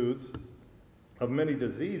multitudes of many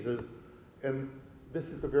diseases, and this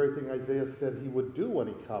is the very thing Isaiah said he would do when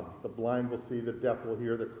he comes. The blind will see, the deaf will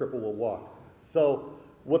hear, the cripple will walk. So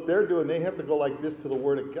what they're doing, they have to go like this to the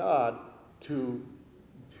Word of God to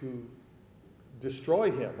destroy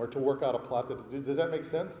him or to work out a plot. Does that make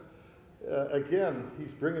sense? Again,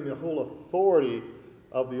 he's bringing the whole authority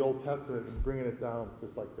of the Old Testament and bringing it down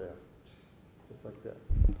just like that. Just like that.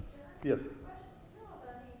 Yes?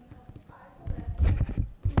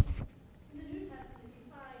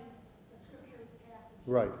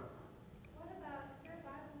 Right. What about, is there a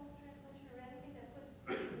Bible translation or anything that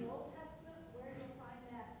puts the Old Testament, where you'll find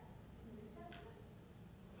that in the New Testament?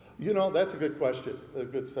 You know, that's a good question, a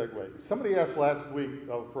good segue. Somebody asked last week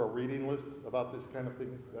for a reading list about this kind of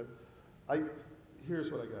things.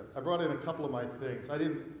 Here's what I got. I brought in a couple of my things. I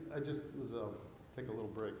just was, take a little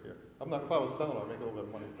break here. If I was selling, I'd make a little bit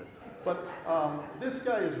of money. But this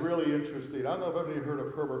guy is really interesting. I don't know if anybody heard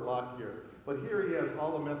of Herbert Lockyer, but here he has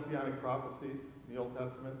all the Messianic prophecies in the Old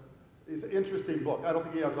Testament. It's an interesting book. I don't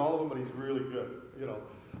think he has all of them, but he's really good.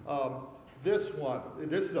 This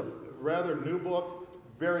is a rather new book,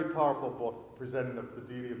 very powerful book presenting the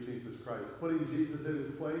deity of Jesus Christ. Putting Jesus in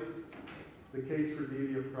his place, the case for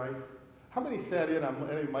deity of Christ. How many sat in on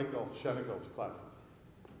any of Michael Shenego's classes?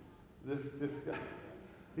 This guy,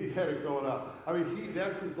 he had it going up. I mean,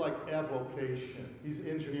 that's his avocation. He's an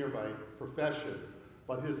engineer by profession,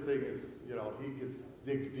 but his thing is, he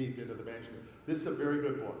digs deep into the management. This is a very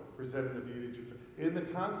good book, presenting the deity of Jesus. In the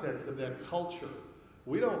context of that culture,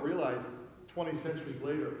 we don't realize 20 centuries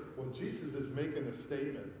later, when Jesus is making a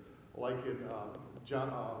statement, like in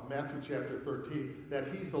Matthew chapter 13, that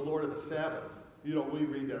he's the Lord of the Sabbath. We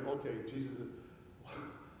read that, okay, Jesus is,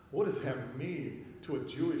 what does that mean to a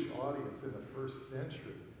Jewish audience in the first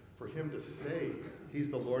century? For him to say he's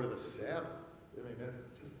the Lord of the Sabbath. I mean,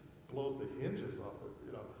 that just blows the hinges off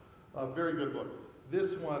it, A very good book.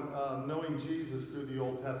 This one, Knowing Jesus Through the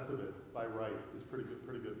Old Testament by Wright, is pretty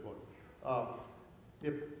good book.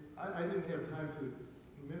 If I didn't have time to,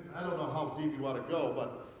 I don't know how deep you want to go,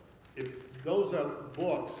 but if those are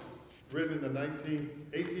books written in the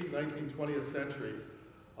 18th, 19th, 20th century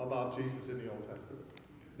about Jesus in the Old Testament.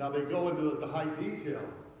 Now they go into the high detail.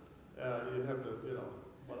 You have to,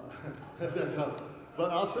 that's how.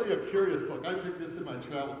 But I'll show you a curious book. I picked this in my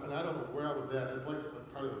travels, and I don't know where I was at. It's like a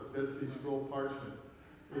part of the Dead Sea Scroll parchment.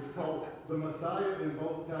 It's called The Messiah in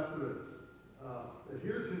Both Testaments.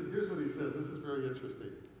 Here's what he says. This is very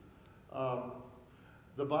interesting.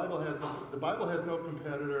 The Bible has no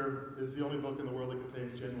competitor. It's the only book in the world that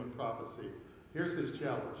contains genuine prophecy. Here's his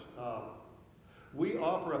challenge. We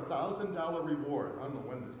offer a $1,000 reward. I don't know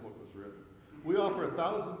when this book was written. We offer a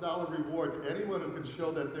 $1,000 reward to anyone who can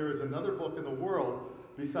show that there is another book in the world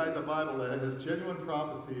beside the Bible that has genuine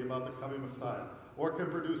prophecy about the coming Messiah, or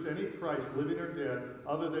can produce any Christ, living or dead,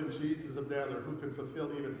 other than Jesus of Nazareth, who can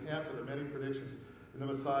fulfill even half of the many predictions in the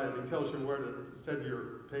Messiah. And he tells you where to send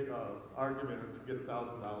your argument to get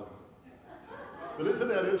 $1,000. But isn't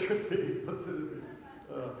that interesting?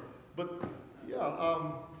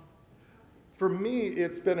 For me,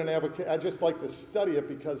 it's been an advocate. I just like to study it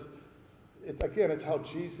because it's how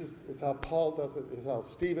Jesus, it's how Paul does it, it's how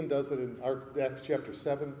Stephen does it in Acts chapter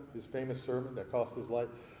 7, his famous sermon that cost his life.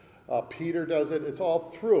 Peter does it. It's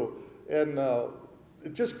all through. And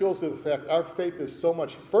it just goes to the fact our faith is so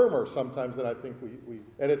much firmer sometimes than I think we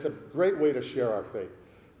and it's a great way to share our faith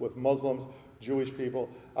with Muslims, Jewish people.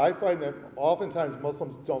 I find that oftentimes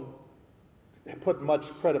Muslims don't put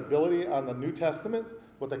much credibility on the New Testament,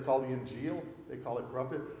 what they call the Injil. They call it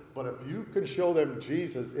corrupted. But if you can show them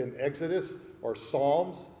Jesus in Exodus or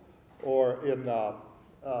Psalms or in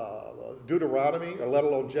Deuteronomy, or let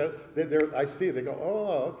alone I see it. They go,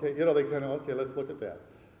 oh, okay. They kind of, okay, let's look at that.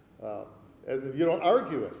 And you don't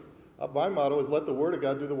argue it. My motto is let the Word of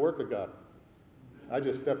God do the work of God. I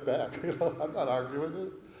just step back. I'm not arguing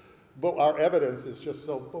it. But our evidence is just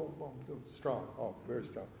so boom, boom, boom, strong. Oh, very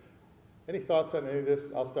strong. Any thoughts on any of this?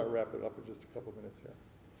 I'll start wrapping it up in just a couple minutes here.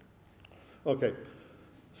 Okay.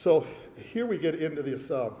 So here we get into this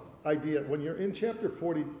idea. When you're in chapter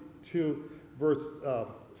 42, verse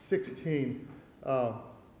 16,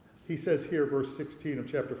 he says here, verse 16 of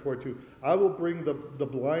chapter 42, I will bring the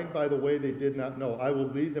blind by the way they did not know. I will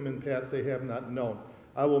lead them in paths they have not known.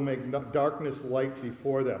 I will make darkness light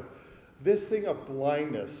before them. This thing of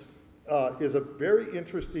blindness is a very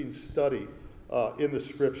interesting study in the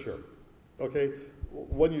Scripture. Okay?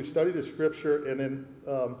 When you study the Scripture and then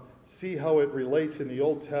see how it relates in the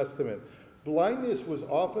Old Testament, Blindness was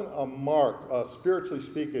often a mark, spiritually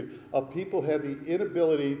speaking, of people who had the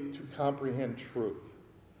inability to comprehend truth.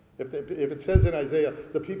 If it says in Isaiah,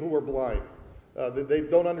 the people were blind, they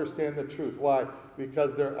don't understand the truth. Why?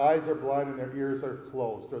 Because their eyes are blind and their ears are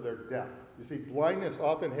closed, or they're deaf. You see, blindness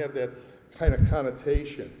often had that kind of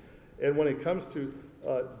connotation. And when it comes to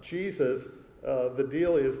Jesus, the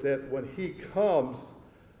deal is that when he comes,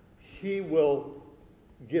 he will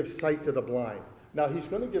give sight to the blind. Now, he's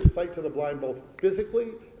going to give sight to the blind both physically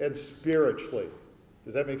and spiritually.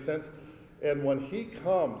 Does that make sense? And when he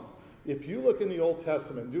comes, if you look in the Old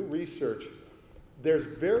Testament, do research, there's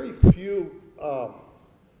very few,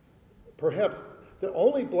 perhaps the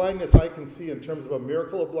only blindness I can see in terms of a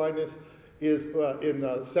miracle of blindness is in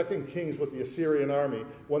 2 Kings with the Assyrian army,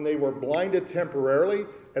 when they were blinded temporarily,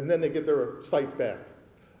 and then they get their sight back.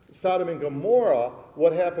 Sodom and Gomorrah,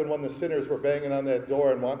 what happened when the sinners were banging on that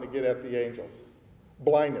door and wanting to get at the angels?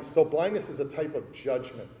 Blindness. So blindness is a type of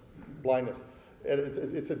judgment. Blindness. And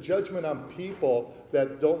it's a judgment on people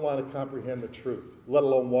that don't want to comprehend the truth, let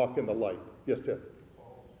alone walk in the light. Yes, Tim?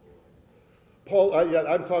 Paul,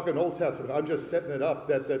 I'm talking Old Testament. I'm just setting it up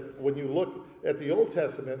that when you look at the Old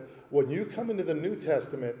Testament, when you come into the New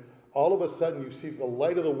Testament, all of a sudden you see the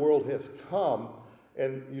light of the world has come,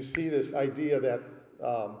 and you see this idea that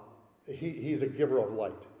he's a giver of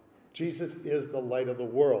light. Jesus is the light of the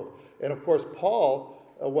world. And of course,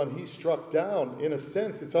 Paul, when he's struck down, in a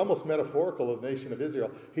sense, it's almost metaphorical of the nation of Israel.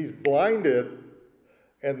 He's blinded,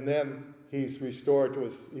 and then he's restored to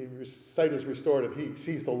his sight is restored, and he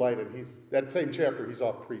sees the light, and that same chapter, he's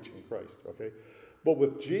off preaching Christ, okay? But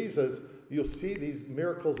with Jesus, you'll see these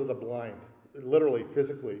miracles of the blind, literally,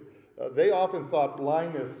 physically. They often thought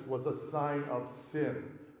blindness was a sign of sin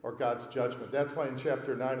or God's judgment. That's why in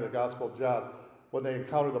chapter 9 of the Gospel of John, when they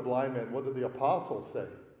encountered the blind man, what did the apostles say?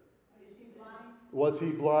 Was he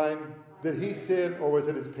blind? Did he sin, or was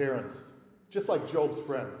it his parents? Just like Job's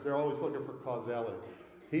friends. They're always looking for causality.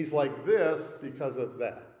 He's like this because of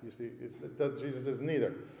that. You see, Jesus is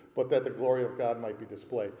neither, but that the glory of God might be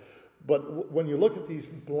displayed. But when you look at these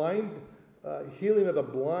blind, healing of the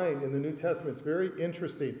blind in the New Testament, it's very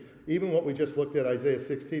interesting. Even what we just looked at, Isaiah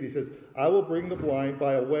 16, he says, I will bring the blind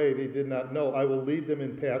by a way they did not know. I will lead them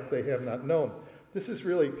in paths they have not known. This is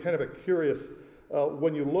really kind of a curious,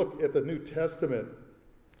 when you look at the New Testament,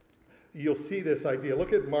 you'll see this idea.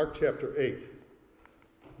 Look at Mark chapter 8.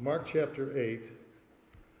 Mark chapter 8.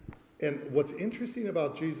 And what's interesting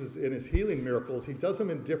about Jesus in his healing miracles, he does them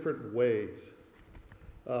in different ways.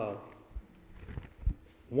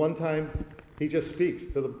 One time, he just speaks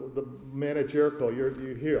to the man at Jericho, you're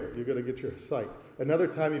healed, you're going to get your sight. Another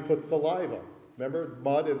time, he puts saliva. Remember,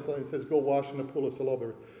 mud, and he says, go wash in the pool of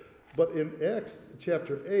Siloam. But in Acts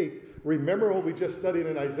chapter 8, remember what we just studied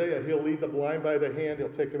in Isaiah, he'll lead the blind by the hand, he'll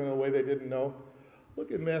take them in a way they didn't know.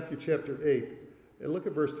 Look at Matthew chapter 8, and look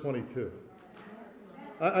at verse 22.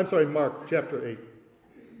 I'm sorry, Mark chapter 8.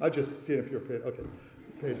 I just seen if you're paid.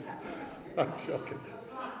 Okay. I'm joking.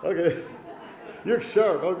 Okay. You're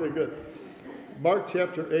sharp. Okay, good. Mark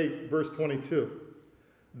chapter 8, verse 22.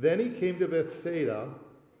 Then he came to Bethsaida,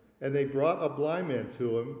 and they brought a blind man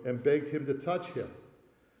to him and begged him to touch him.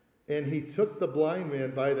 And he took the blind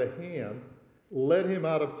man by the hand, led him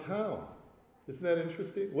out of town. Isn't that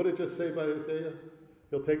interesting? What did it just say by Isaiah?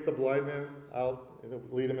 He'll take the blind man out and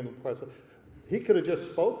he'll lead him in the presence. He could have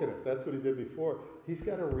just spoken it. That's what he did before. He's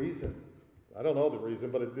got a reason. I don't know the reason,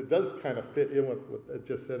 but it does kind of fit in with what it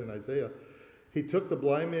just said in Isaiah. He took the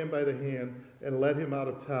blind man by the hand and led him out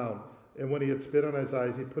of town. And when he had spit on his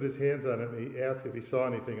eyes, he put his hands on him, and he asked if he saw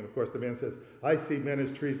anything. And of course, the man says, I see men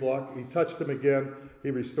as trees locked. He touched him again.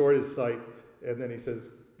 He restored his sight. And then he says,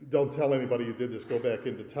 don't tell anybody you did this. Go back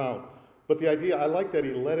into town. But the idea, I like that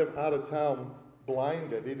he led him out of town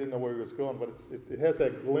blinded. He didn't know where he was going, but it has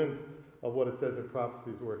that glint of what it says in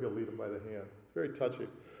prophecies where he'll lead him by the hand. It's very touching.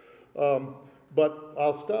 But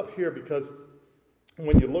I'll stop here because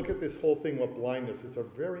when you look at this whole thing with blindness, it's a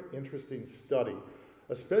very interesting study,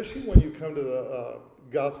 especially when you come to the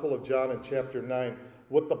Gospel of John in chapter 9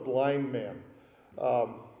 with the blind man.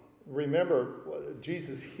 Remember,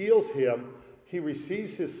 Jesus heals him. He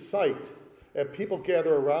receives his sight, and people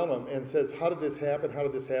gather around him and says, how did this happen? How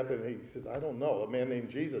did this happen? And he says, I don't know, a man named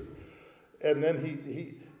Jesus. And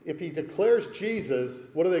then if he declares Jesus,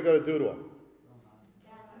 what are they going to do to him?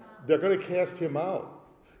 They're going to cast him out.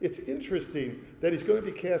 It's interesting that he's going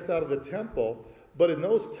to be cast out of the temple, but in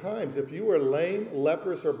those times, if you were lame,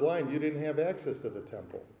 leprous, or blind, you didn't have access to the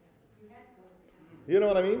temple. You know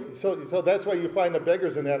what I mean? So that's why you find the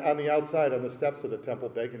beggars in that on the outside, on the steps of the temple,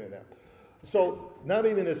 begging in that. So not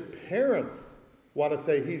even his parents want to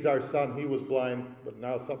say he's our son, he was blind, but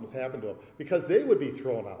now something's happened to him. Because they would be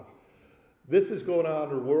thrown out. This is going on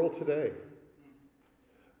in the world today.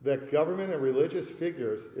 That government and religious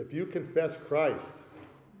figures, if you confess Christ,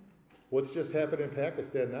 what's just happened in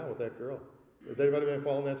Pakistan now with that girl? Has anybody been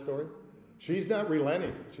following that story? She's not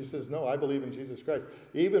relenting. She says, no, I believe in Jesus Christ.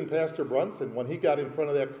 Even Pastor Brunson, when he got in front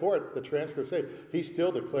of that court, the transcripts say, he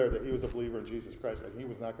still declared that he was a believer in Jesus Christ and he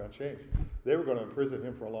was not going to change. They were going to imprison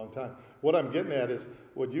him for a long time. What I'm getting at is,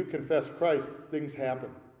 when you confess Christ, things happen.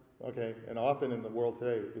 Okay? And often in the world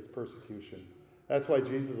today, it's persecution. That's why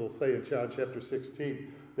Jesus will say in John chapter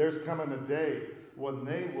 16, there's coming a day when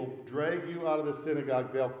they will drag you out of the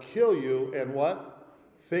synagogue, they'll kill you, and what?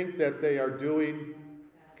 Think that they are doing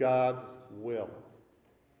God's will.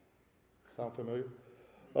 Sound familiar?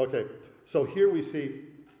 Okay, so here we see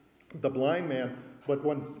the blind man, but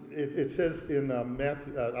when it says in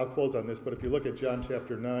Matthew, I'll close on this, but if you look at John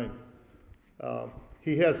chapter 9,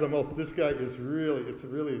 he has the most, this guy is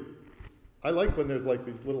really, I like when there's like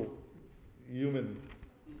these little human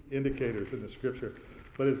indicators in the scripture,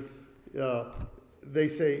 but they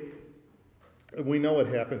say, we know what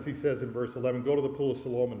happens. He says in verse 11, go to the pool of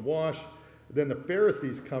Siloam and wash. Then the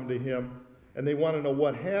Pharisees come to him, and they want to know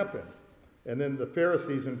what happened. And then the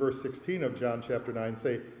Pharisees in verse 16 of John chapter 9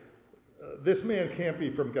 say, this man can't be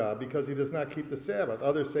from God because he does not keep the Sabbath.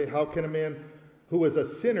 Others say, how can a man who is a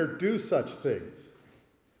sinner do such things?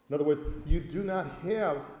 In other words, you do not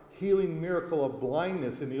have healing miracle of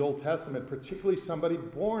blindness in the Old Testament, particularly somebody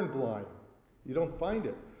born blind. You don't find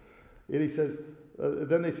it. And he says,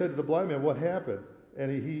 then they said to the blind man, what happened?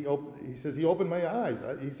 And he says, he opened my eyes.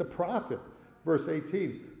 He's a prophet. Verse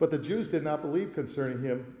 18, but the Jews did not believe concerning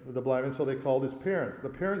him, the blind man, so they called his parents. The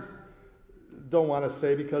parents don't want to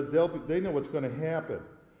say because they know what's going to happen.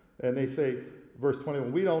 And they say, verse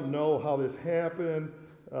 21, we don't know how this happened.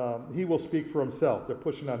 He will speak for himself. They're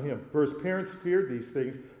pushing on him. Verse parents feared these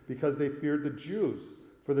things because they feared the Jews.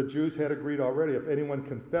 For the Jews had agreed already, if anyone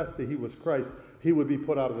confessed that he was Christ, he would be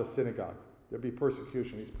put out of the synagogue. There'd be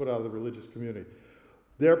persecution. He's put out of the religious community.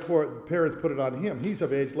 Therefore, the parents put it on him. He's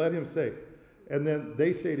of age, let him say. And then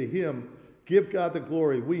they say to him, give God the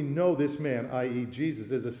glory. We know this man, i.e. Jesus,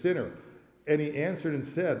 is a sinner. And he answered and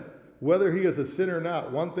said, whether he is a sinner or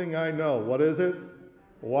not, one thing I know. What is it?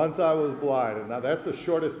 Once I was blind. And now that's the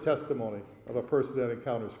shortest testimony of a person that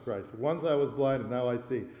encounters Christ. Once I was blind and now I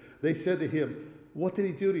see. They said to him, what did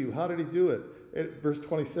he do to you? How did he do it? And verse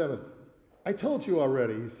 27, I told you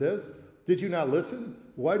already, he says. Did you not listen?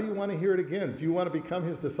 Why do you want to hear it again? Do you want to become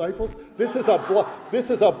his disciples? This is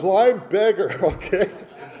a blind beggar, okay?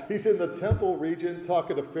 He's in the temple region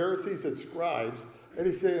talking to Pharisees and scribes, and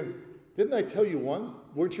he's saying, didn't I tell you once?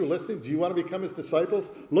 Weren't you listening? Do you want to become his disciples?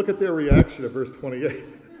 Look at their reaction at verse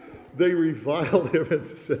 28. They reviled him and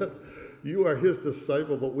said, you are his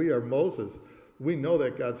disciple, but we are Moses. We know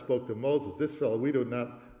that God spoke to Moses. This fellow, we do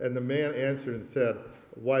not. And the man answered and said,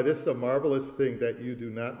 why, this is a marvelous thing that you do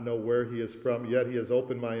not know where he is from, yet he has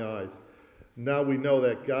opened my eyes. Now we know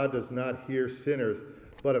that God does not hear sinners,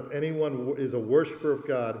 but if anyone is a worshiper of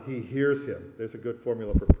God, he hears him. There's a good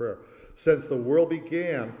formula for prayer. Since the world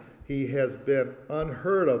began, he has been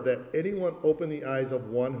unheard of that anyone opened the eyes of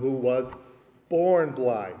one who was born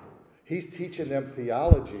blind. He's teaching them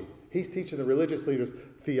theology. He's teaching the religious leaders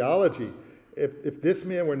theology. If this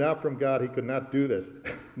man were not from God, he could not do this.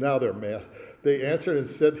 Now they're mad. They answered and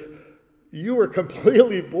said, you were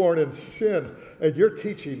completely born in sin, and you're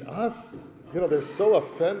teaching us? They're so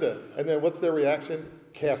offended. And then what's their reaction?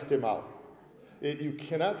 Cast him out. You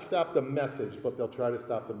cannot stop the message, but they'll try to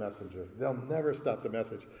stop the messenger. They'll never stop the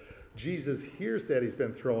message. Jesus hears that he's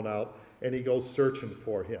been thrown out, and he goes searching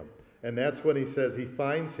for him. And that's when he says he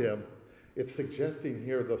finds him. It's suggesting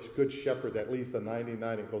here the good shepherd that leaves the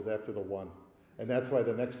 99 and goes after the one. And that's why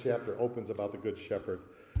the next chapter opens about the good shepherd.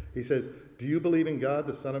 He says, do you believe in God,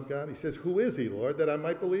 the Son of God? He says, who is he, Lord, that I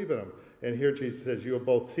might believe in him? And here Jesus says, you have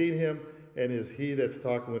both seen him, and is he that's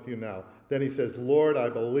talking with you now. Then he says, Lord, I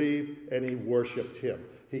believe, and he worshiped him.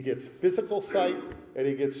 He gets physical sight, and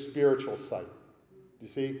he gets spiritual sight. You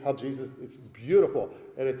see how Jesus, it's beautiful,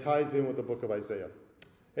 and it ties in with the book of Isaiah.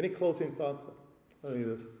 Any closing thoughts on any of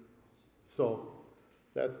this? So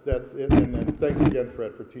that's it. And then thanks again,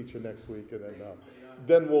 Fred, for teaching next week. And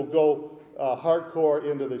then we'll go hardcore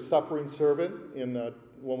into the suffering servant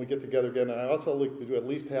when we get together again. And I also like to do at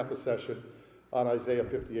least half a session on Isaiah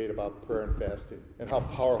 58 about prayer and fasting and how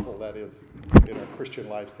powerful that is in our Christian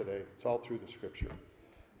lives today. It's all through the Scripture.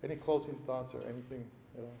 Any closing thoughts or anything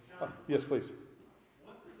at all? Yes, please.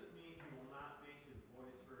 What does it mean he will not make his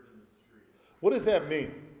voice heard in the street? What does that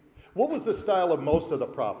mean? What was the style of most of the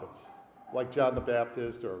prophets, like John the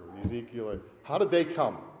Baptist or Ezekiel? How did they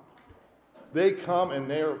come? They come and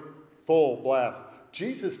they're full blast.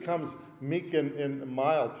 Jesus comes meek and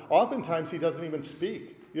mild. Oftentimes he doesn't even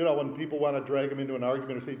speak. You know, when people want to drag him into an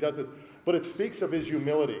argument or say he doesn't. But it speaks of his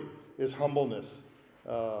humility, his humbleness.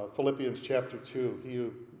 Philippians chapter 2, he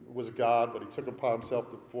was God, but he took upon himself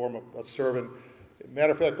the form of a servant.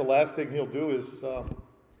 Matter of fact, the last thing he'll do is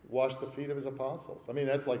wash the feet of his apostles. I mean,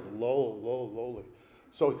 that's like lowly.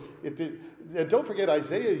 So, and don't forget,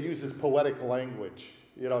 Isaiah uses poetic language.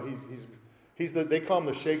 You know, they call him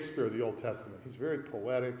the Shakespeare of the Old Testament. He's very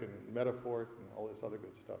poetic and metaphoric and all this other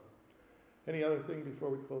good stuff. Any other thing before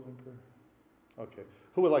we close in prayer? Okay.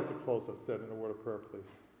 Who would like to close us then in a word of prayer, please?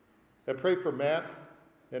 And pray for Matt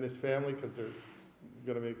and his family, because they're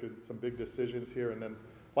going to make some big decisions here. And then,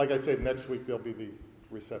 like I said, next week there'll be the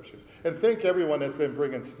reception. And thank everyone that's been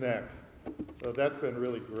bringing snacks. That's been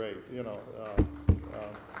really great. You know,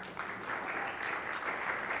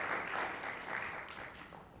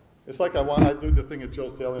 it's like I do the thing at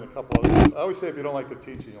Joe's Deli and a couple others. I always say if you don't like the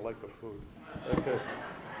teaching, you like the food. Okay.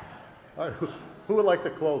 All right. Who would like to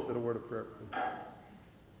close in a word of prayer, please?